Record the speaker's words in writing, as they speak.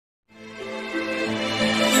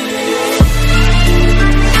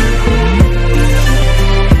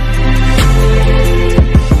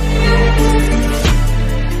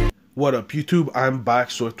What up YouTube, I'm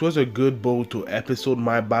back. So it was a good Boruto episode.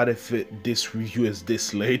 My bad if this review is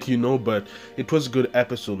this late, but it was a good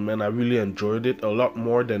episode, man. I really enjoyed it a lot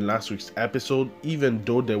more than last week's episode, even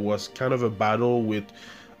though there was kind of a battle with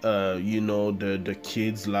the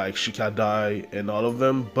kids like Shikadai and all of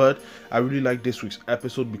them. But I really like this week's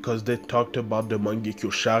episode because they talked about the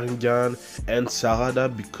Mangekyo Sharingan and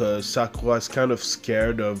Sarada, because Sakura is kind of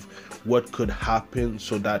scared of what could happen,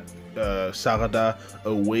 so that Sarada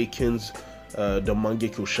awakens the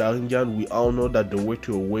Mangekyo Sharingan. We all know that the way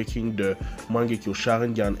to awaken the Mangekyo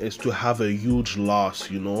Sharingan is to have a huge loss,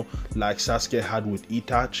 like Sasuke had with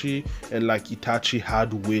Itachi and like Itachi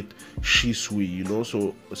had with Shisui,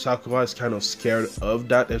 so Sakura is kind of scared of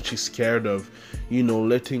that, and she's scared of,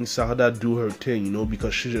 letting Sarada do her thing,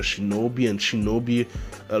 because she's a shinobi, and shinobi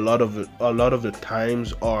a lot of the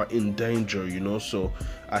times are in danger, so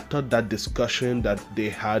I thought that discussion that they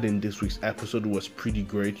had in this week's episode was pretty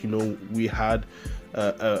great. We had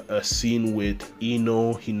a scene with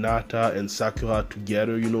Ino, Hinata, and Sakura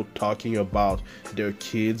together, talking about their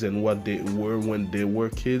kids and what they were when they were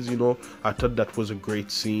kids, I thought that was a great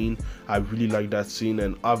scene. I really like that scene,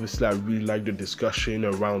 and obviously I really like the discussion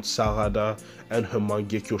around Sarada and her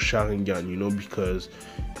Mangekyo Sharingan, because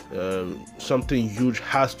something huge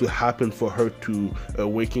has to happen for her to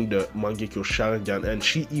awaken the Mangekyo Sharingan, and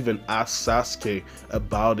she even asked Sasuke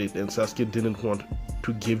about it, and Sasuke didn't want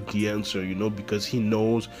to give the answer, because he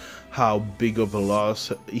knows how big of a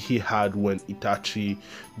loss he had when Itachi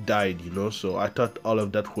died, so I thought all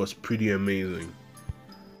of that was pretty amazing.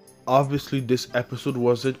 Obviously this episode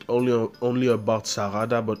wasn't only about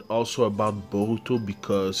Sarada, but also about Boruto,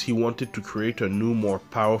 because he wanted to create a new, more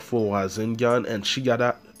powerful Rasengan, and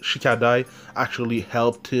Shikadai actually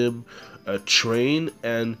helped him train.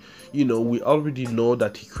 And we already know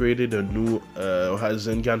that he created a new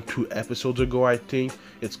Rasengan 2 episodes ago. I think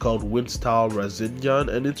it's called Wind Style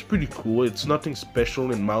Rasengan, and it's pretty cool. It's nothing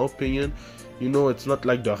special in my opinion, it's not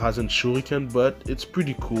like the Rasen Shuriken, but it's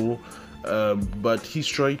pretty cool. But he's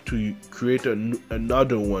trying to create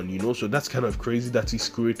another one, so that's kind of crazy that he's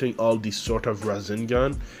creating all these sort of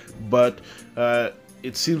Rasengan. But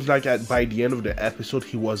it seems like by the end of the episode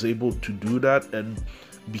he was able to do that, and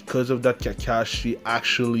because of that Kakashi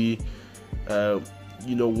actually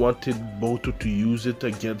wanted Boruto to use it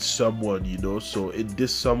against someone, so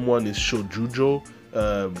this someone is Shojujo.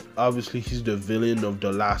 Obviously he's the villain of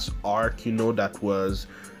the last arc, that was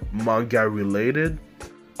manga related.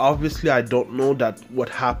 Obviously I don't know that what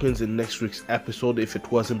happens in next week's episode if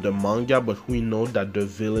it wasn't the manga, but we know that the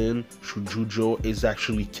villain Shojujo is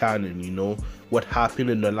actually canon. What happened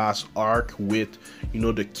in the last arc with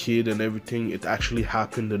the kid and everything, it actually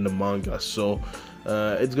happened in the manga. So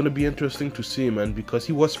it's gonna be interesting to see, man, because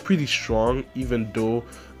he was pretty strong, even though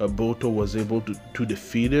Boruto was able to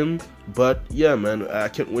defeat him. But yeah, man, I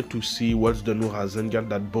can't wait to see what's the new Rasengan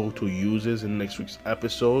that Boruto uses in next week's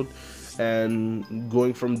episode. And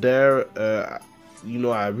going from there,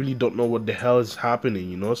 I really don't know what the hell is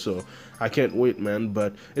happening, so I can't wait, man.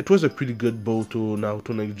 But it was a pretty good Boruto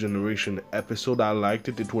Naruto Next Generation episode. I liked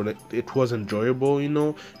it. It was enjoyable,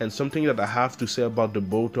 and something that I have to say about the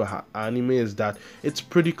Boruto anime is that it's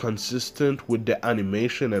pretty consistent with the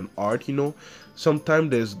animation and art.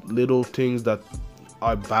 Sometimes there's little things that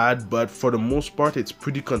are bad, but for the most part it's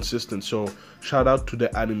pretty consistent. So shout out to the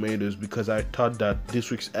animators, because I thought that this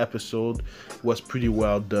week's episode was pretty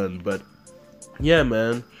well done. But yeah,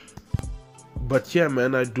 man,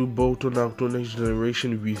 I do Boruto Naruto Next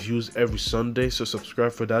Generation reviews every Sunday, so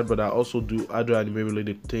subscribe for that. But I also do other anime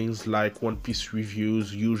related things like One Piece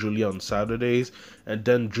reviews, usually on Saturdays, and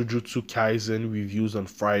then Jujutsu Kaisen reviews on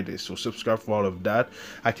Fridays. So subscribe for all of that.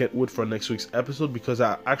 I can't wait for next week's episode, because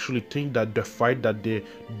I actually think that the fight that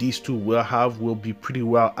these two will have will be pretty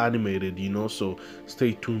well animated, so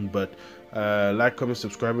stay tuned. But like, comment,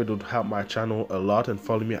 subscribe, it would help my channel a lot, and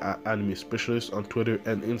follow me at Anime Specialist on Twitter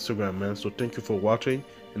and Instagram, man. So thank you for watching,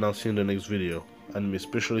 and I'll see you in the next video. Anime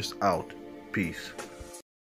Specialist out. Peace.